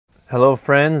Hello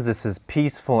friends, this is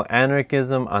Peaceful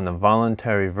Anarchism on the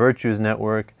Voluntary Virtues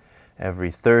Network every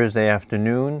Thursday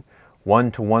afternoon,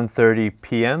 1 to 1:30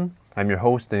 p.m. I'm your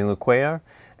host, Danilo Cuellar,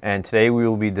 and today we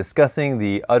will be discussing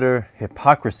the utter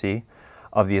hypocrisy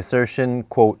of the assertion,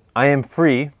 quote, "I am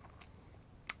free,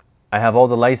 I have all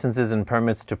the licenses and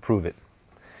permits to prove it,"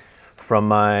 from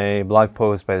my blog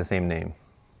post by the same name.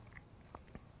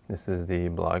 This is the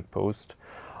blog post.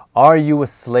 Are you a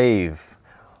slave?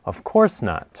 Of course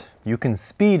not. You can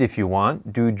speed if you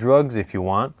want, do drugs if you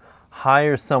want,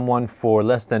 hire someone for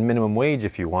less than minimum wage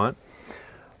if you want,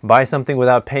 buy something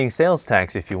without paying sales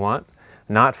tax if you want,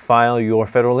 not file your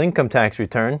federal income tax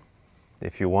return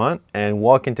if you want, and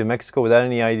walk into Mexico without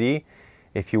any ID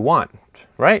if you want,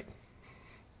 right?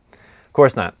 Of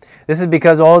course not. This is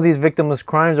because all these victimless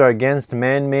crimes are against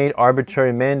man-made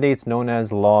arbitrary mandates known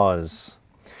as laws.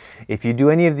 If you do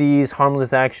any of these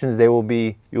harmless actions, you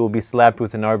will be slapped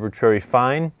with an arbitrary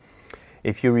fine.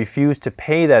 If you refuse to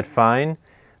pay that fine,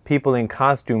 people in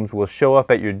costumes will show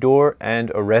up at your door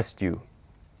and arrest you.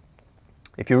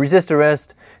 If you resist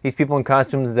arrest, these people in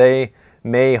costumes, they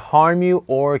may harm you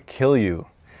or kill you.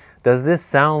 Does this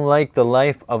sound like the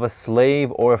life of a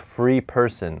slave or a free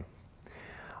person?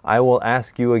 I will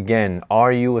ask you again,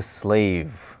 are you a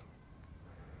slave?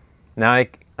 Now,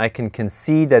 I can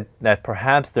concede that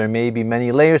perhaps there may be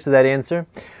many layers to that answer.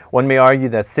 One may argue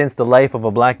that since the life of a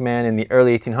black man in the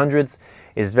early 1800s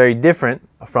is very different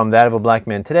from that of a black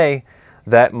man today,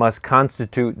 that must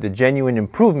constitute the genuine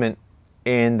improvement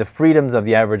in the freedoms of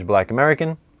the average black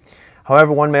American.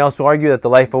 However, one may also argue that the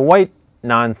life of a white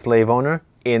non-slave owner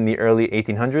in the early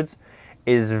 1800s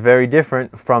is very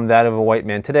different from that of a white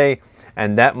man today,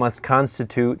 and that must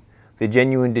constitute the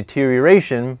genuine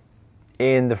deterioration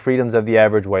in the freedoms of the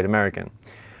average white American.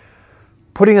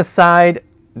 Putting aside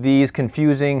these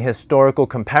confusing historical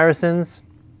comparisons,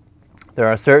 there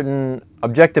are certain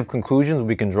objective conclusions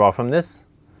we can draw from this.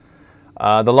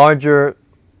 The larger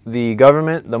the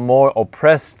government, the more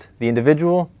oppressed the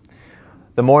individual.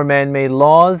 The more man-made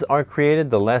laws are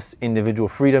created, the less individual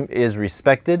freedom is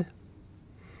respected.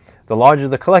 The larger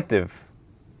the collective,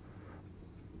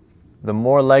 the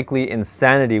more likely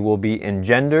insanity will be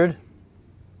engendered.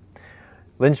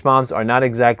 Lynch mobs are not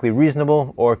exactly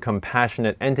reasonable or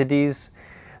compassionate entities.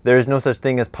 There is no such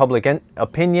thing as public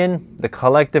opinion, the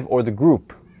collective, or the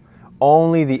group.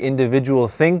 Only the individual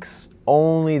thinks,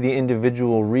 only the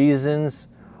individual reasons,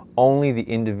 only the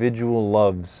individual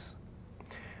loves.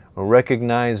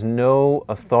 Recognize no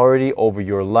authority over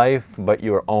your life but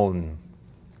your own.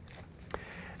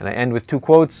 And I end with two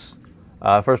quotes.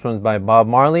 First one's by Bob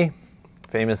Marley,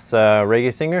 famous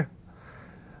reggae singer.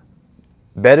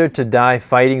 "Better to die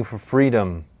fighting for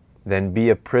freedom than be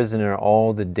a prisoner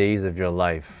all the days of your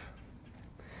life."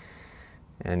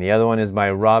 And the other one is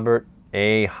by Robert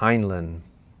A. Heinlein.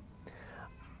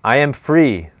 "I am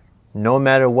free, no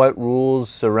matter what rules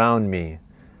surround me.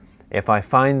 If I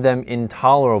find them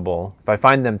tolerable,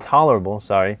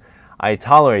 I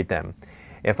tolerate them.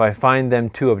 If I find them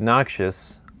too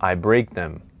obnoxious, I break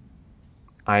them.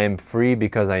 I am free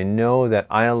because I know that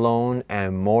I alone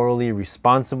am morally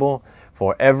responsible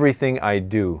for everything I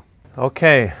do."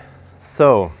 Okay,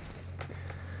 so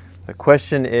the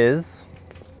question is,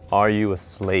 are you a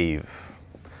slave?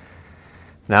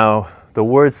 Now, the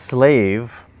word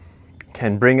slave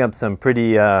can bring up some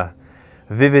pretty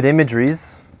vivid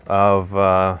imageries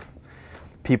of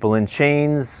people in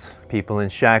chains, people in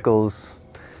shackles,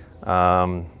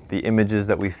 the images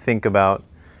that we think about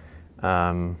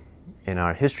in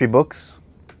our history books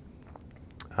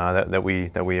that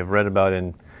we have read about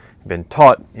and been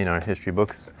taught in our history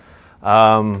books.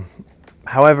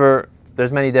 However,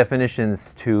 there's many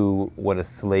definitions to what a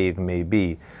slave may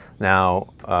be. Now,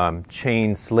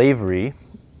 chain slavery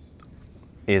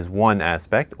is one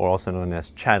aspect, or also known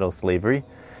as chattel slavery,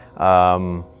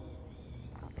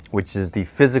 which is the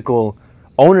physical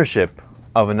ownership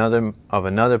of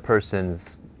another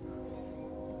person's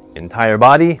entire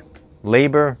body,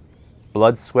 labor,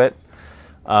 blood, sweat,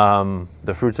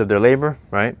 the fruits of their labor,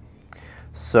 right?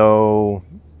 So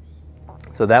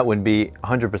that would be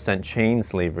 100% chain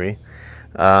slavery.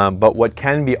 But what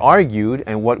can be argued,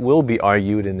 and what will be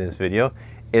argued in this video,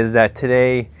 is that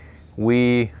today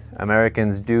we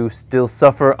Americans do still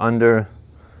suffer under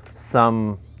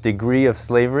some degree of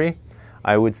slavery.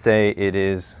 I would say it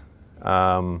is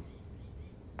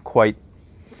quite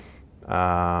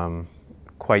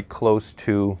close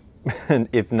to,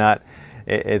 if not,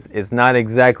 it's not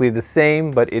exactly the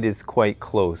same, but it is quite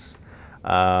close.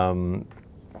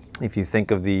 If you think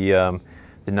of the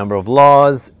number of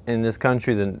laws in this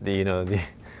country, the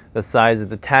the size of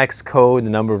the tax code, the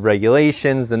number of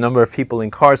regulations, the number of people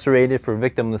incarcerated for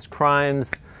victimless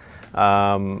crimes,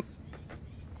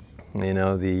 you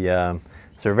know, the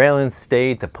surveillance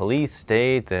state, the police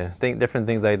state, different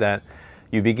things like that,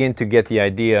 you begin to get the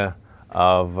idea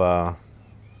of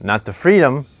not the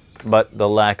freedom, but the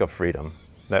lack of freedom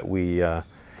that we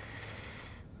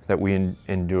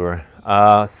endure.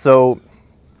 So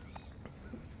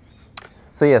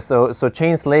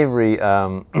chain slavery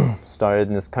started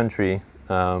in this country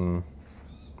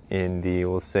in the,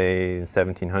 we'll say,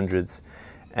 1700s,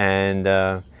 and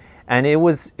it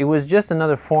was just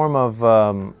another form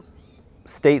of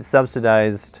state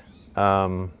subsidized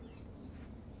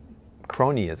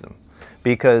cronyism,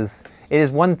 because it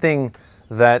is one thing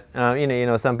that you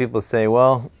know some people say,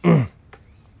 well,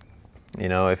 you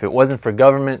know, if it wasn't for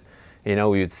government, you know,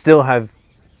 we would still have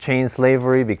chain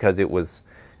slavery, because it was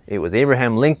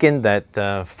Abraham Lincoln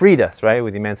that freed us, right,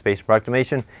 with the Emancipation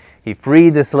Proclamation. He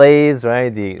freed the slaves, right,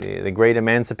 the great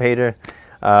emancipator.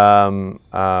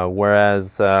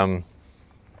 Whereas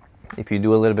if you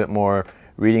do a little bit more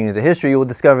reading into history, you will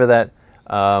discover that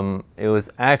it was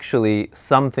actually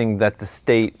something that the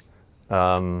state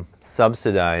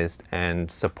subsidized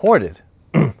and supported,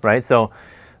 right? So,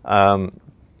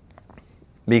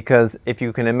 because if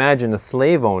you can imagine a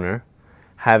slave owner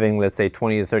having, let's say,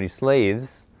 20 to 30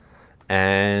 slaves,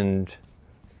 and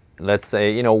let's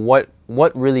say, you know, what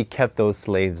really kept those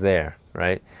slaves there,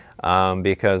 right?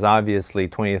 Because obviously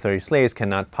 20 to 30 slaves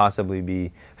cannot possibly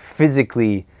be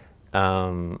physically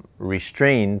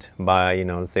restrained by, you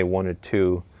know, let's say 1 or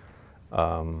 2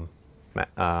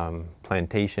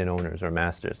 plantation owners or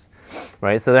masters,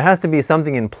 right? So there has to be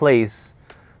something in place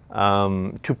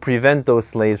to prevent those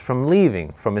slaves from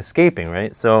leaving, from escaping,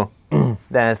 right? So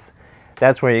that's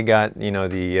where you got, you know,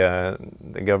 the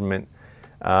government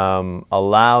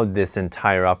allowed this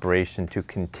entire operation to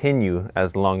continue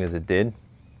as long as it did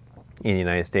in the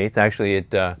United States. Actually,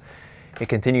 it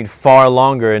continued far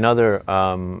longer in other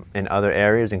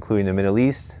areas, including the Middle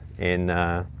East, in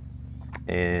the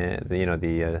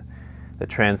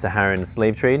trans-Saharan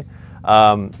slave trade.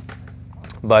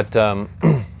 But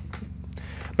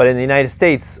in the United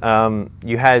States,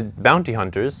 you had bounty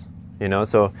hunters, you know,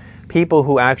 so people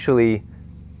who actually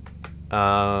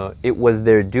it was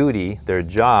their duty, their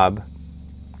job,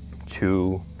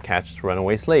 to catch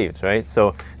runaway slaves, right?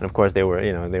 So, and of course they were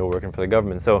working for the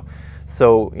government. So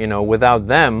you know, without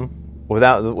them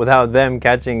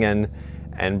catching and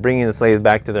bringing the slaves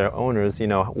back to their owners, you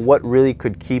know, what really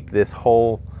could keep this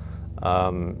whole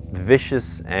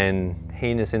vicious and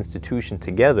heinous institution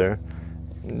together?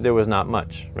 There was not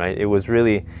much, right? It was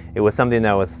something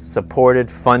that was supported,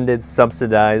 funded,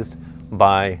 subsidized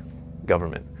by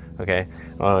government. Okay,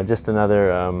 just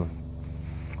another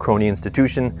crony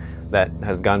institution that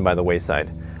has gone by the wayside.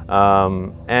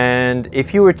 And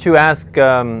if you were to ask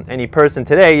any person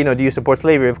today, you know, do you support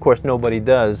slavery? Of course, nobody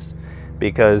does,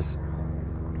 because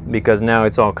now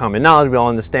it's all common knowledge. We all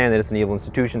understand that it's an evil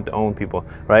institution to own people,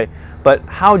 right? But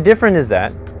how different is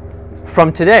that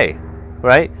from today,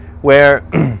 right? Where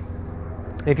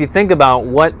if you think about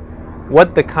what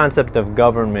the concept of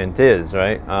government is,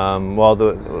 right? Well,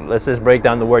 let's just break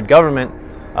down the word government.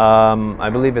 I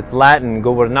believe it's Latin.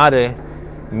 Governare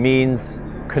means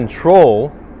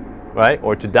control, right?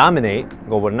 Or to dominate,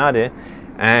 governare.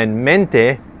 And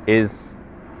mente is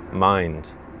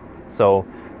mind. So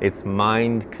it's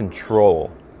mind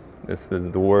control. This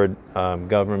is the word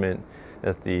government.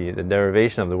 That's the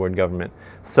derivation of the word government.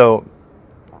 So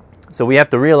we have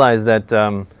to realize that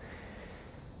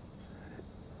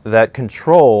that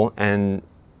control and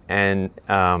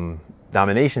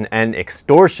domination and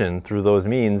extortion through those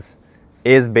means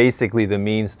is basically the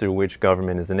means through which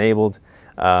government is enabled.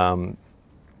 The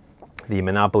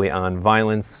monopoly on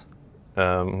violence,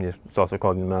 it's also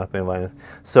called the monopoly on violence.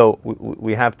 So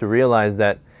we have to realize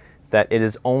that it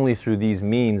is only through these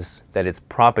means that it's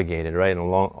propagated, right? And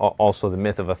also the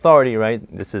myth of authority, right?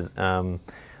 This is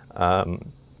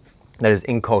that is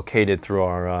inculcated through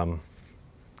our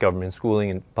government schooling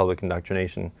and public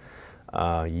indoctrination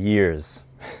years.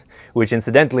 Which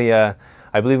incidentally, I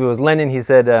believe it was Lenin, he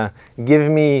said,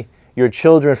 give me your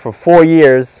children for 4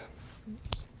 years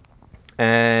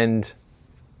and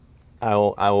I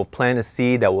will plant a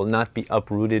seed that will not be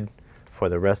uprooted for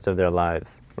the rest of their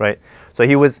lives, right? So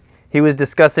he was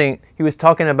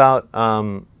talking about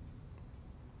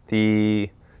the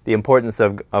importance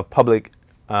of public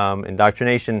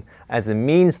indoctrination as a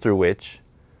means through which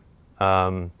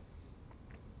to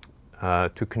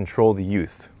control the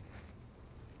youth.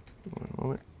 One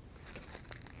moment.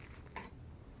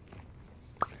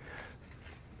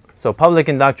 So public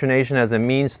indoctrination as a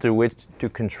means through which to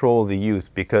control the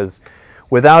youth, because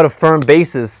without a firm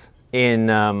basis in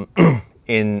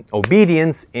in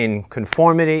obedience, in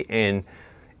conformity, in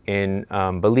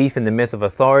belief in the myth of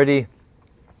authority,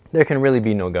 there can really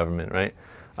be no government, right?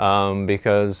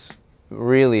 Because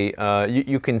really,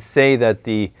 you can say that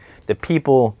the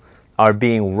people are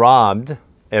being robbed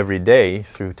every day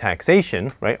through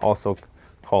taxation, right? Also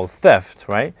called theft,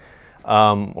 right?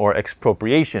 Or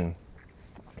expropriation.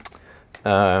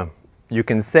 You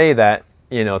can say that,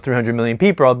 300 million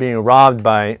people are being robbed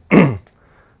by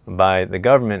by the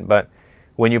government, but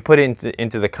when you put it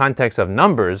into the context of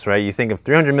numbers, right? You think of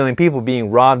 300 million people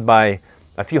being robbed by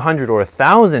a few hundred or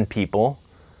 1,000 people.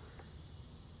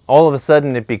 All of a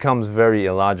sudden, it becomes very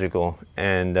illogical,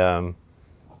 and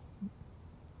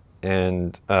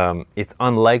it's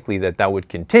unlikely that that would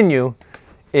continue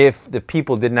if the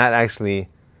people did not actually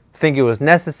think it was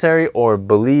necessary or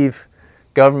believe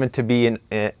government to be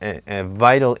a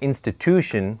vital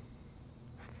institution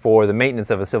for the maintenance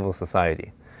of a civil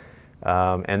society.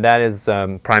 And that is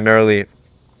primarily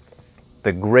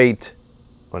the great,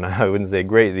 well, I wouldn't say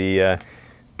great, the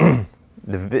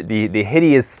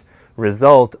hideous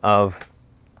result of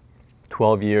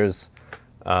 12 years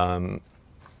in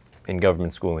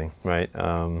government schooling, right?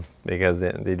 Because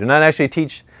they do not actually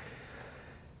teach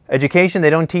education. They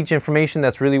don't teach information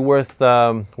that's really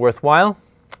worthwhile,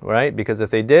 right? Because if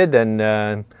they did,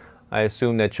 then I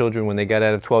assume that children, when they got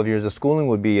out of 12 years of schooling,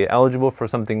 would be eligible for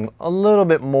something a little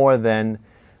bit more than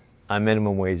a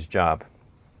minimum wage job.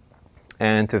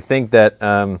 And to think that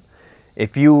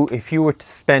if you were to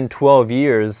spend 12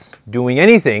 years doing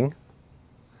anything,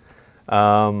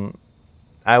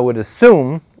 I would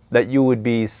assume that you would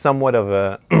be somewhat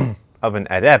of an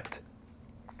adept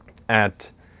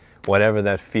at whatever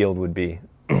that field would be,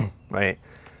 right?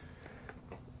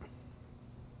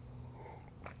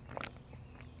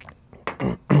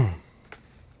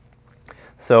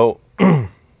 So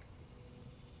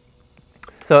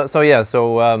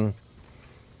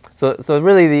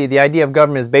really the idea of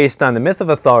government is based on the myth of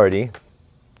authority,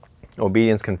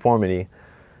 obedience, conformity,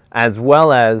 as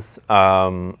well as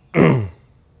the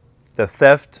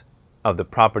theft of the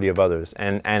property of others,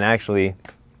 and actually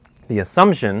the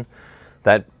assumption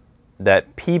that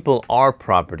people are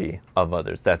property of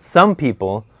others, that some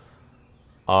people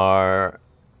are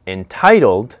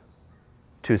entitled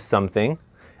to something,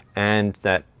 and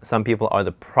that some people are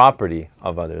the property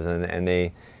of others, and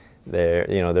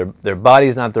their body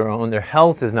is not their own, their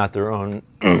health is not their own,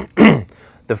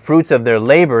 the fruits of their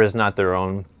labor is not their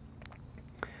own,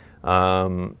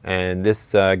 and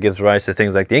this gives rise to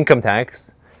things like the income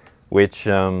tax, which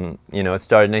it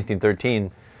started in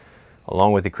 1913,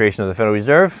 along with the creation of the Federal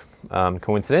Reserve.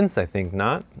 Coincidence? I think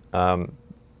not.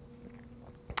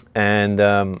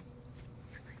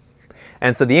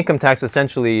 And so the income tax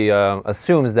essentially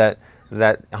assumes that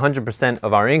 100%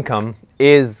 of our income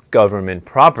is government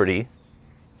property,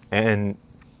 and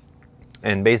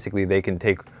basically they can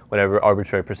take whatever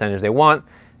arbitrary percentage they want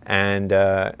and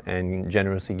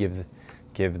generously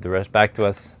give the rest back to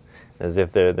us, as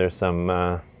if there's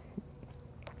some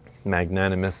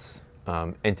magnanimous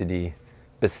entity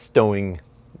bestowing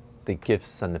the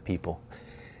gifts on the people.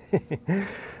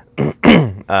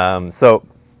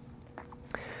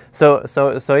 So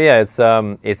yeah, it's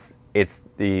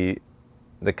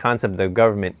the concept that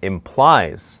government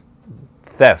implies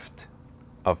theft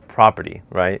of property,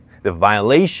 right? The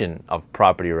violation of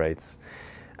property rights,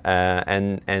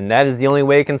 and that is the only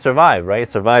way it can survive, right? It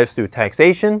survives through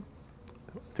taxation,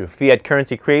 through fiat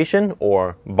currency creation,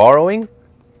 or borrowing,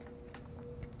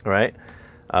 right?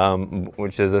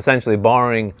 Which is essentially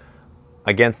borrowing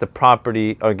against the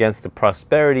property, or against the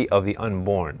prosperity of the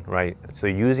unborn, right? So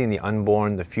using the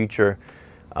unborn, the future,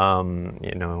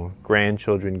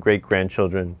 grandchildren,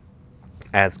 great-grandchildren,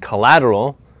 as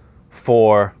collateral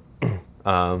for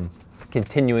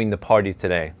continuing the party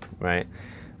today, right?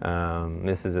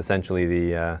 This is essentially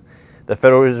the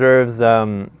Federal Reserve's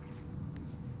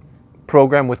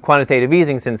program with quantitative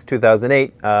easing since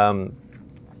 2008.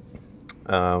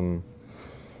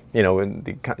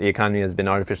 The economy has been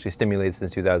artificially stimulated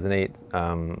since 2008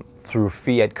 through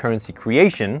fiat currency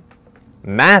creation,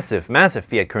 massive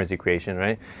fiat currency creation,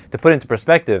 right? To put into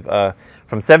perspective,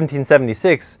 from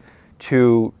 1776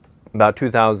 to about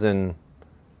 2000,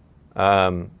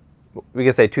 we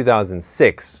could say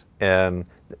 2006,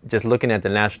 just looking at the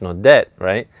national debt,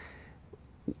 right?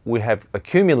 We have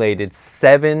accumulated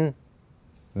 $7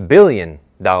 billion,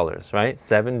 right?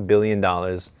 $7 billion.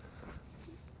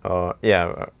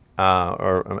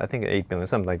 Or I think 8 billion,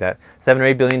 something like that, $7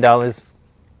 or $8 billion,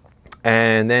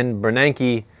 and then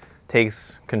Bernanke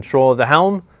takes control of the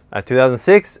helm,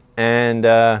 2006, and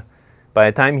by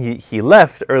the time he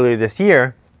left earlier this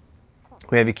year,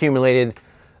 we have accumulated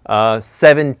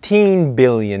 $17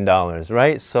 billion,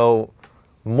 right? So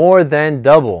more than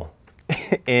double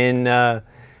in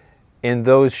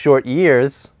those short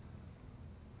years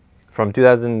from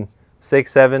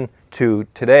 2006, 7 to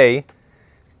today,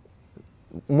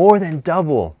 more than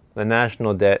double the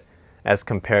national debt as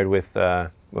compared with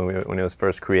when it was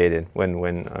first created, when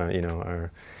you know,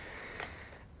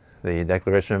 the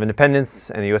Declaration of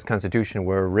Independence and the U.S. Constitution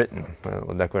were written,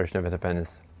 the Declaration of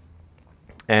Independence.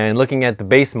 And looking at the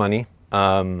base money,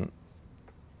 up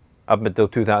until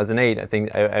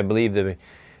 2008, I believe the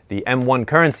M1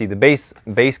 currency, the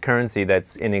base currency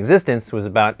that's in existence, was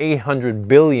about $800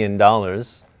 billion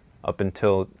up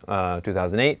until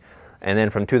 2008. And then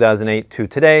from 2008 to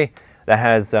today, that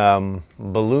has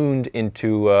ballooned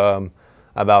into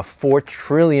about $4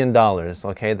 trillion.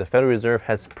 Okay, the Federal Reserve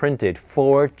has printed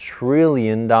 $4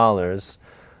 trillion,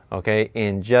 okay,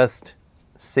 in just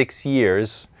 6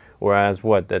 years, whereas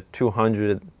what, the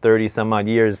 230 some odd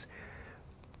years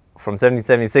from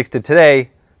 1776 to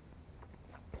today,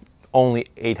 only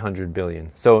 800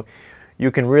 billion. So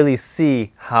you can really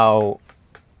see how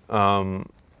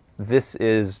this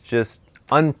is just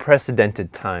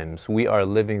unprecedented times. We are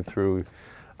living through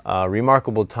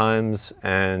remarkable times,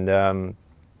 and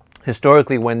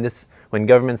historically, when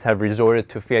governments have resorted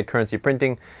to fiat currency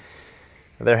printing,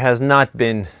 there has not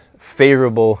been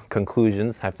favorable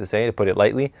conclusions, I have to say, to put it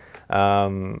lightly.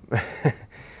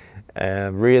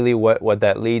 Really, what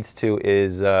that leads to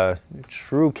is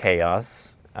true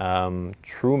chaos,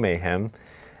 true mayhem,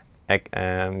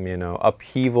 you know,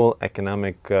 upheaval,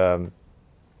 economic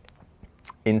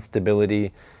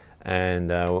instability, and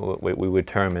what we would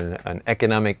term an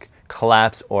economic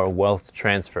collapse or wealth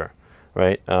transfer,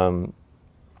 right?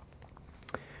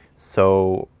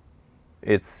 So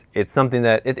it's something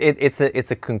that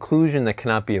it's a conclusion that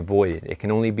cannot be avoided. It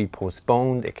can only be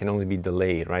postponed. It can only be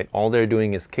delayed, right? All they're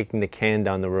doing is kicking the can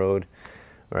down the road,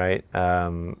 right?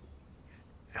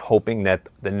 Hoping that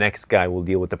the next guy will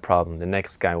deal with the problem. The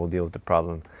next guy will deal with the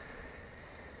problem.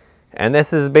 And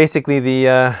this is basically the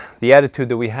attitude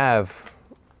that we have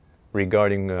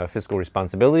regarding fiscal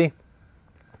responsibility.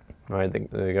 Right?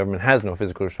 The government has no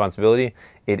fiscal responsibility.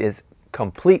 It is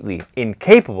completely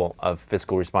incapable of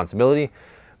fiscal responsibility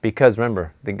because,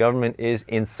 remember, the government is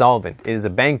insolvent. It is a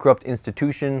bankrupt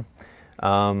institution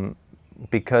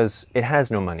because it has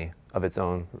no money of its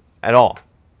own at all,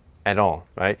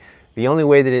 right? The only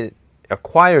way that it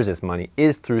acquires its money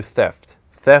is through theft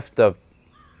of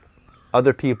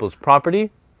other people's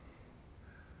property,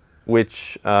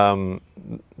 which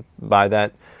by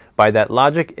that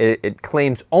logic, it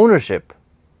claims ownership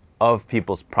of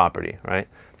people's property, right?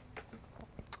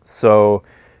 So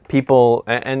people,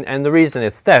 and the reason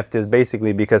it's theft is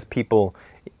basically because people,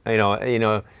 you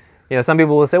know, some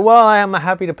people will say, well, I am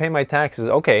happy to pay my taxes.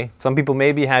 Okay, some people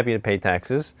may be happy to pay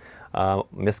taxes.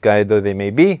 Misguided though they may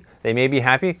be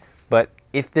happy. But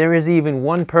if there is even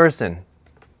one person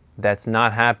that's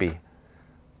not happy,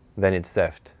 then it's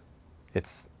theft.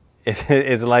 It's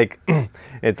like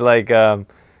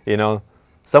you know,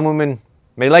 some women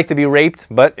may like to be raped,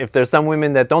 but if there's some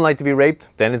women that don't like to be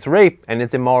raped, then it's rape and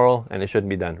it's immoral and it shouldn't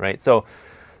be done, right? So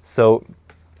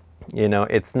you know,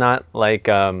 it's not like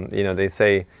you know,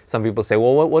 some people say,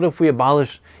 well, what if we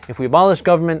abolish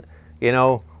government? You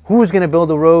know, who's going to build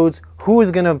the roads?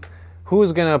 Who's going to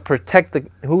protect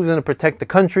the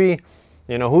country?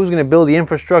 You know, who's going to build the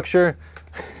infrastructure?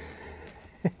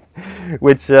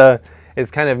 Which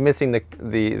is kind of missing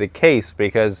the case,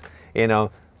 because, you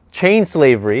know, chain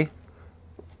slavery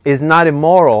is not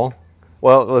immoral.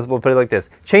 Well, we'll put it like this: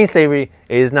 chain slavery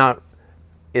is not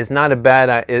a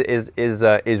bad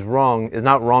is wrong. Is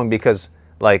not wrong because,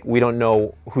 like, we don't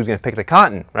know who's going to pick the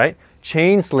cotton, right?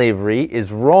 Chain slavery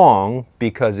is wrong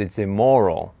because it's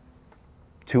immoral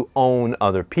to own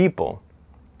other people.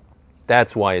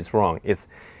 That's why it's wrong. It's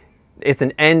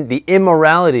an end. The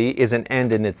immorality is an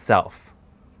end in itself.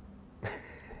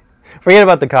 Forget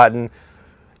about the cotton.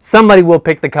 Somebody will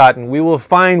pick the cotton. We will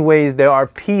find ways. There are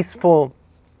peaceful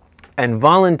and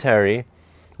voluntary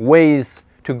ways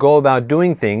to go about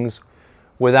doing things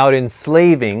without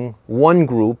enslaving one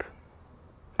group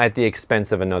at the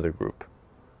expense of another group.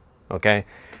 Okay?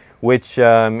 Which,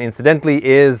 incidentally,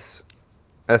 is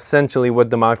essentially what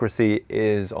democracy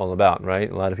is all about,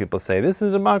 right? A lot of people say, this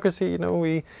is democracy, you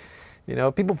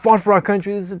know, people fought for our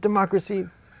country, this is democracy.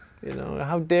 You know,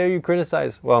 how dare you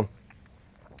criticize? Well,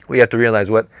 we have to realize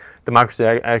what democracy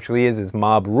actually is. It's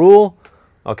mob rule,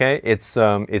 okay? It's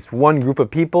one group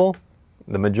of people,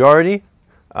 the majority,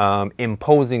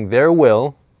 imposing their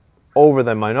will over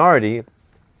the minority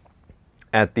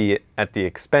at the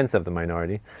expense of the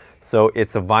minority. So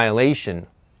it's a violation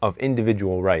of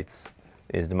individual rights,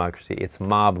 is democracy. It's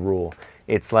mob rule.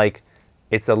 It's like,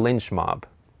 it's a lynch mob.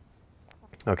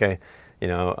 Okay, you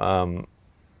know,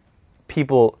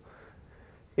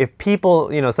 if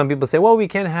people, you know, some people say, well, we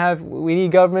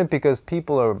need government because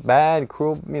people are bad,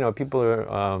 cruel, you know, people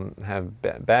are, have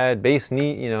bad base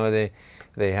need, you know,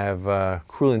 they have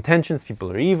cruel intentions,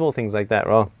 people are evil, things like that.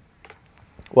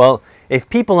 Well, if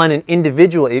people on an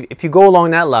individual, if you go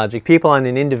along that logic, people on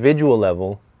an individual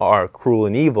level are cruel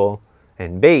and evil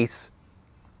and base,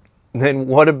 then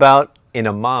what about in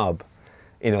a mob,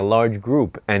 in a large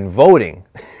group, and voting?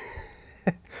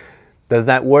 Does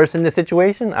that worsen the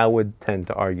situation? I would tend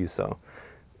to argue so.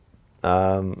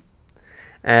 And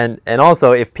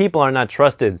also, if people are not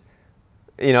trusted,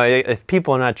 you know, if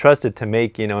people are not trusted to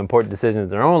make, you know, important decisions in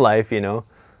their own life,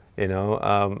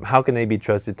 how can they be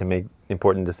trusted to make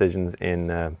important decisions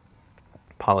in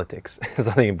politics?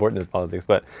 Something important is politics,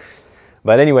 but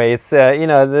anyway, it's you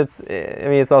know, that's, I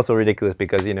mean, it's also ridiculous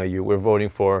because, you know, we're voting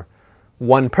for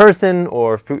one person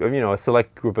or, you know, a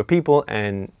select group of people,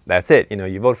 and that's it. You know,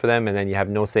 you vote for them, and then you have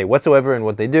no say whatsoever in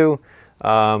what they do. You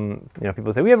know,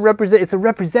 people say we have it's a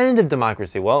representative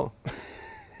democracy. Well,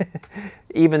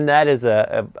 even that is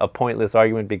a pointless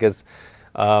argument because,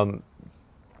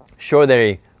 sure,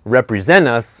 they represent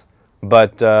us,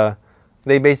 but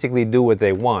they basically do what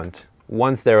they want.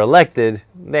 Once they're elected,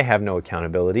 they have no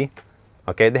accountability.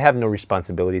 Okay, they have no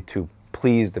responsibility to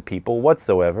please the people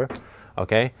whatsoever.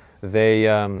 Okay. They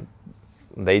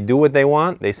do what they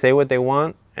want, they say what they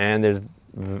want, and there's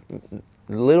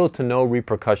little to no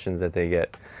repercussions that they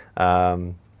get.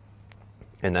 And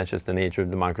that's just the nature of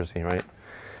democracy, right?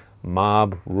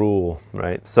 Mob rule,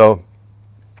 right? So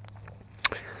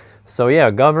yeah,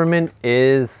 government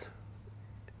is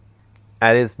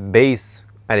at its base,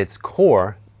 at its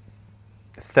core,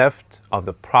 theft of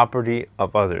the property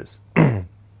of others.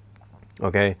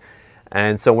 Okay?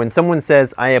 And so when someone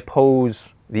says, I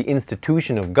oppose the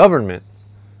institution of government,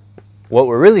 what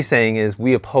we're really saying is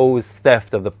we oppose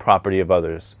theft of the property of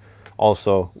others.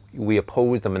 Also, we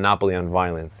oppose the monopoly on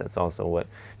violence. That's also what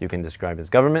you can describe as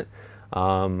government.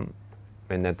 And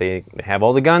that they have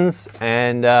all the guns,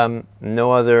 and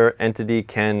no other entity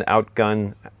can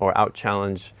outgun or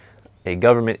outchallenge a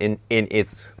government in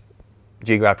its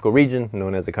geographical region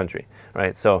known as a country,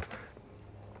 right? So,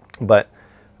 but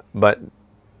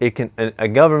a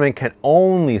government can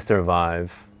only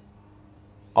survive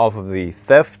off of the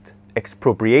theft,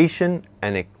 expropriation,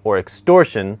 or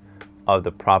extortion of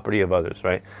the property of others,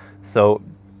 right? So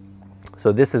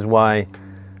this is why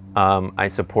I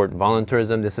support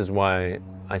voluntarism. This is why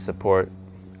I support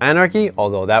anarchy,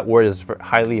 although that word is a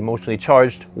highly emotionally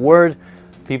charged word.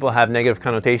 People have negative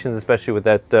connotations, especially with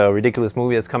that ridiculous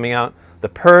movie that's coming out, The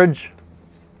Purge,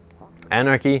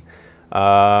 anarchy.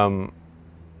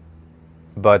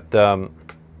 But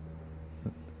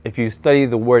if you study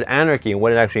the word anarchy and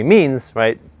what it actually means,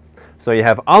 right? So you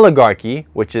have oligarchy,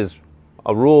 which is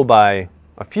a rule by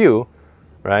a few,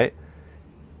 right?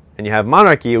 And you have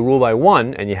monarchy, a rule by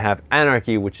one, and you have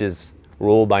anarchy, which is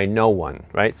rule by no one,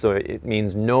 right? So it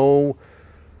means no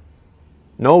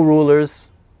rulers,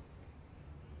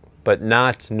 but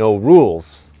not no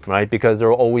rules, right? Because there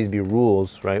will always be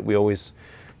rules, right? We always,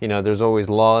 you know, there's always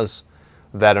laws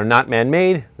that are not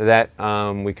man-made, that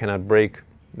we cannot break.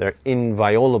 They're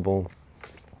inviolable,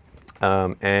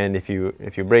 and if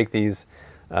you break these,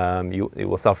 it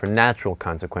will suffer natural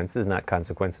consequences, not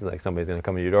consequences like somebody's going to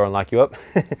come to your door and lock you up.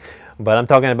 But I'm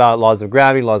talking about laws of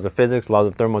gravity, laws of physics, laws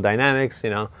of thermodynamics, you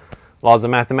know, laws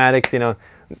of mathematics. You know,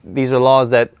 these are laws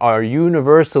that are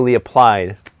universally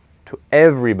applied to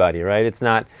everybody, right? It's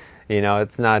not, you know,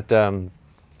 it's not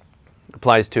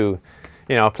applies to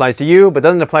you, but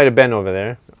doesn't apply to Ben over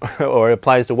there, or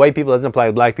applies to white people, doesn't apply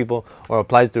to black people, or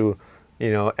applies to,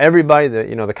 you know, everybody,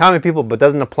 the common people, but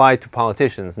doesn't apply to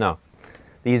politicians. No,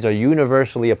 these are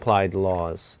universally applied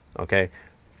laws. Okay,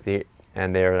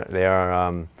 and they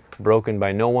are broken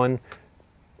by no one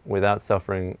without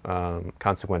suffering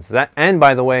consequences. And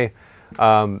by the way,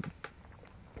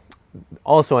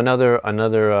 also another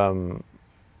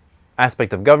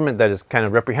aspect of government that is kind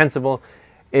of reprehensible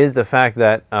is the fact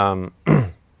that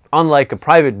unlike a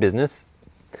private business,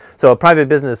 so a private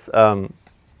business,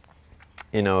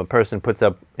 you know, a person puts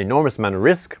up enormous amount of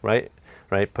risk, right,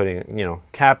 putting, you know,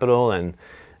 capital and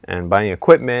buying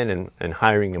equipment and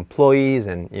hiring employees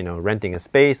and, you know, renting a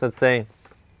space, let's say.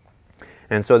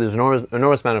 And so there's an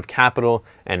enormous amount of capital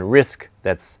and risk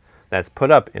that's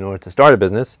put up in order to start a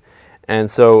business. And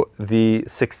so the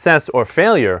success or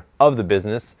failure of the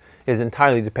business is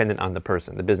entirely dependent on the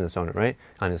person, the business owner, right?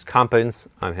 On his competence,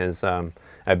 on his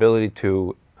ability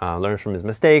to learn from his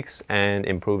mistakes and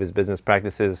improve his business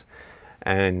practices,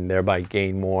 and thereby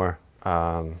gain more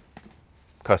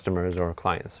customers or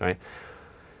clients, right?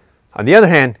 On the other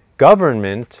hand,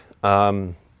 government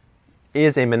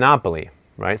is a monopoly,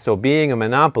 right? So being a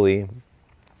monopoly,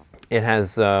 it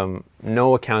has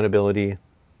no accountability.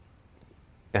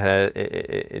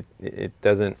 It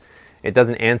doesn't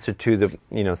answer to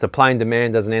the supply and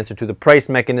demand, doesn't answer to the price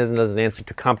mechanism, doesn't answer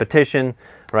to competition,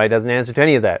 right? Doesn't answer to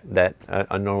any of that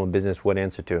a normal business would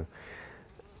answer to.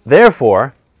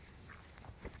 Therefore,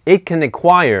 it can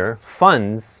acquire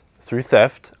funds through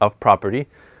theft of property,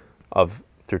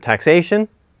 through taxation,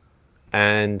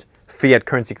 and fiat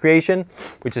currency creation,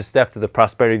 which is theft of the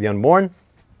prosperity of the unborn,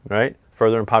 right?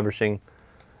 Further impoverishing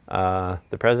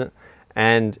the present.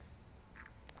 And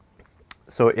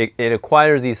so it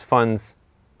acquires these funds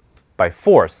by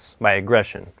force, by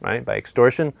aggression, right? By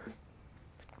extortion.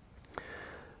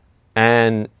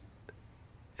 And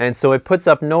so it puts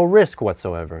up no risk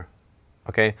whatsoever.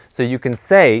 Okay? So you can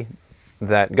say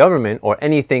that government, or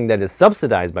anything that is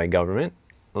subsidized by government,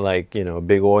 like,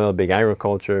 big oil, big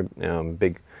agriculture,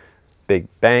 big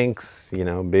banks,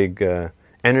 big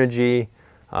energy,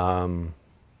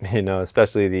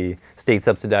 especially the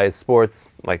state-subsidized sports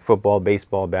like football,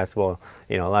 baseball, basketball.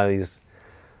 A lot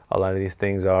of these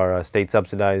things are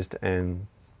state-subsidized, and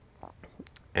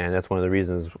that's one of the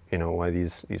reasons why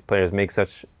these players make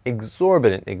such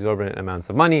exorbitant amounts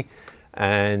of money.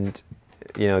 And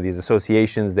these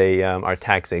associations, they are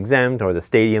tax exempt, or the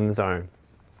stadiums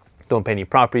don't pay any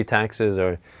property taxes,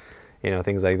 or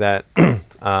things like that.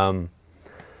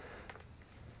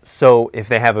 So if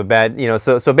they have a bad,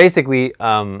 so basically,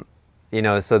 so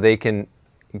they can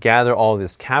gather all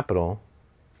this capital,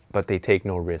 but they take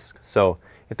no risk. So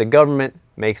if the government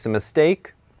makes a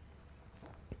mistake,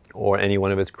 or any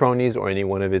one of its cronies, or any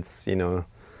one of its,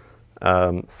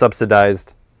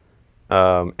 subsidized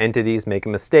entities make a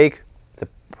mistake,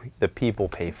 the people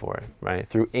pay for it, right?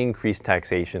 Through increased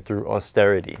taxation, through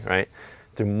austerity, right?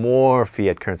 Through more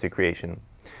fiat currency creation.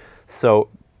 So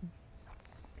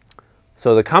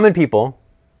the common people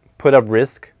put up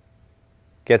risk,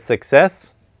 get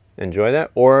success, enjoy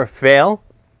that, or fail,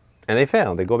 and they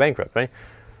fail. They go bankrupt, right?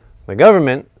 The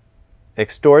government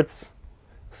extorts,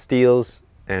 steals,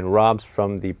 and robs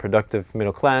from the productive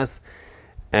middle class,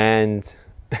 and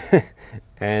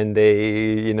and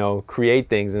they create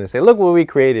things, and they say, look what we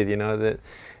created.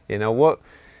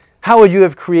 How would you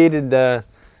have created the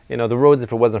roads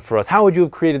if it wasn't for us? How would you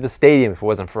have created the stadium if it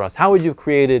wasn't for us? How would you have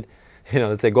created,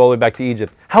 let's say, go all the way back to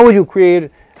Egypt. How would you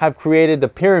have created the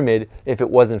pyramid if it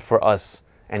wasn't for us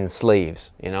and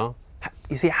slaves? You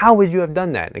see, how would you have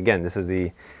done that? Again, this is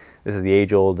the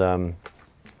age-old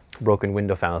broken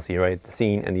window fallacy, right? The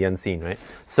seen and the unseen, right?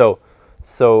 So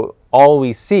all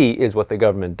we see is what the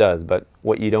government does, but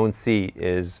what you don't see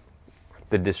is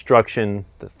the destruction,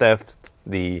 the theft,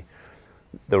 the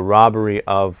robbery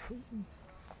of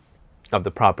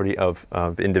the property of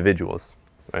individuals,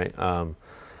 right?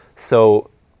 So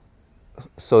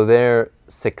their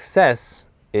success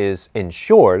is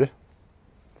ensured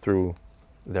through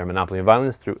their monopoly of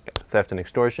violence, through theft and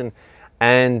extortion,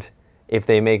 and if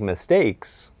they make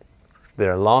mistakes,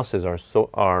 their losses are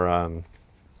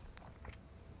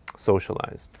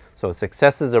socialized. So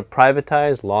successes are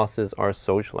privatized, losses are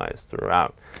socialized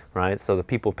throughout, right? So the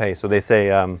people pay. So they say,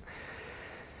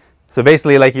 so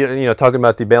basically, like talking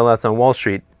about the bailouts on Wall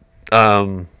Street,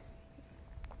 right?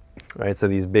 So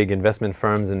these big investment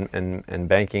firms and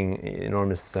banking,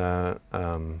 enormous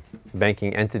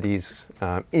banking entities,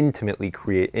 intimately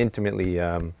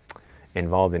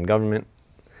involved in government,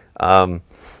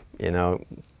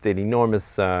 did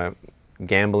enormous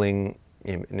gambling,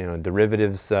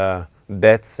 derivatives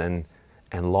bets, and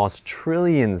lost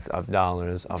trillions of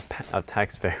dollars of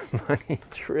taxpayer money,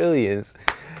 trillions.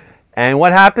 And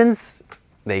what happens?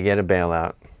 They get a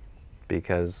bailout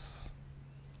because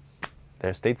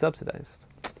they're state subsidized.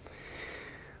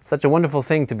 Such a wonderful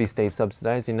thing to be state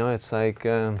subsidized. It's like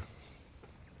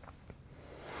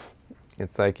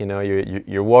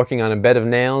you're walking on a bed of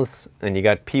nails, and you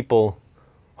got people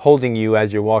holding you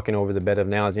as you're walking over the bed of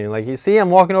nails, and you're like, you see, I'm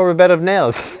walking over a bed of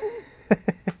nails.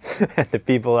 And the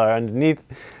people are underneath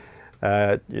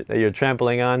that you're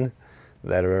trampling on,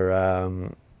 that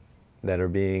are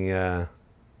being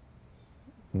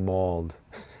mauled.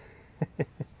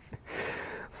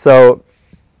 So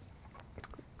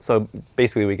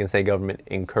basically, we can say government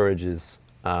encourages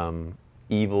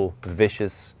evil,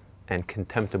 vicious, and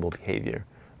contemptible behavior,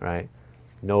 right?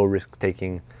 No risk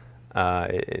taking.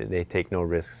 They take no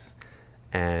risks,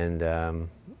 and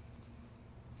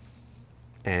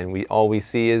and all we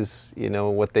see is, you know,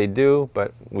 what they do,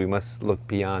 but we must look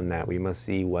beyond that. We must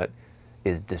see what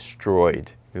is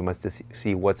destroyed. We must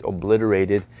see what's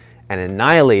obliterated and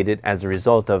annihilated as a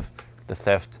result of the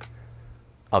theft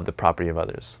of the property of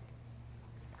others.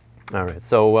 All right,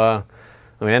 so let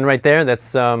me end right there.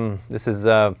 This is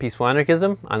Peaceful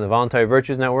Anarchism on the Voluntary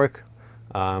Virtues Network.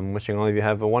 Wishing all of you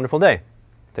have a wonderful day.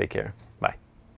 Take care.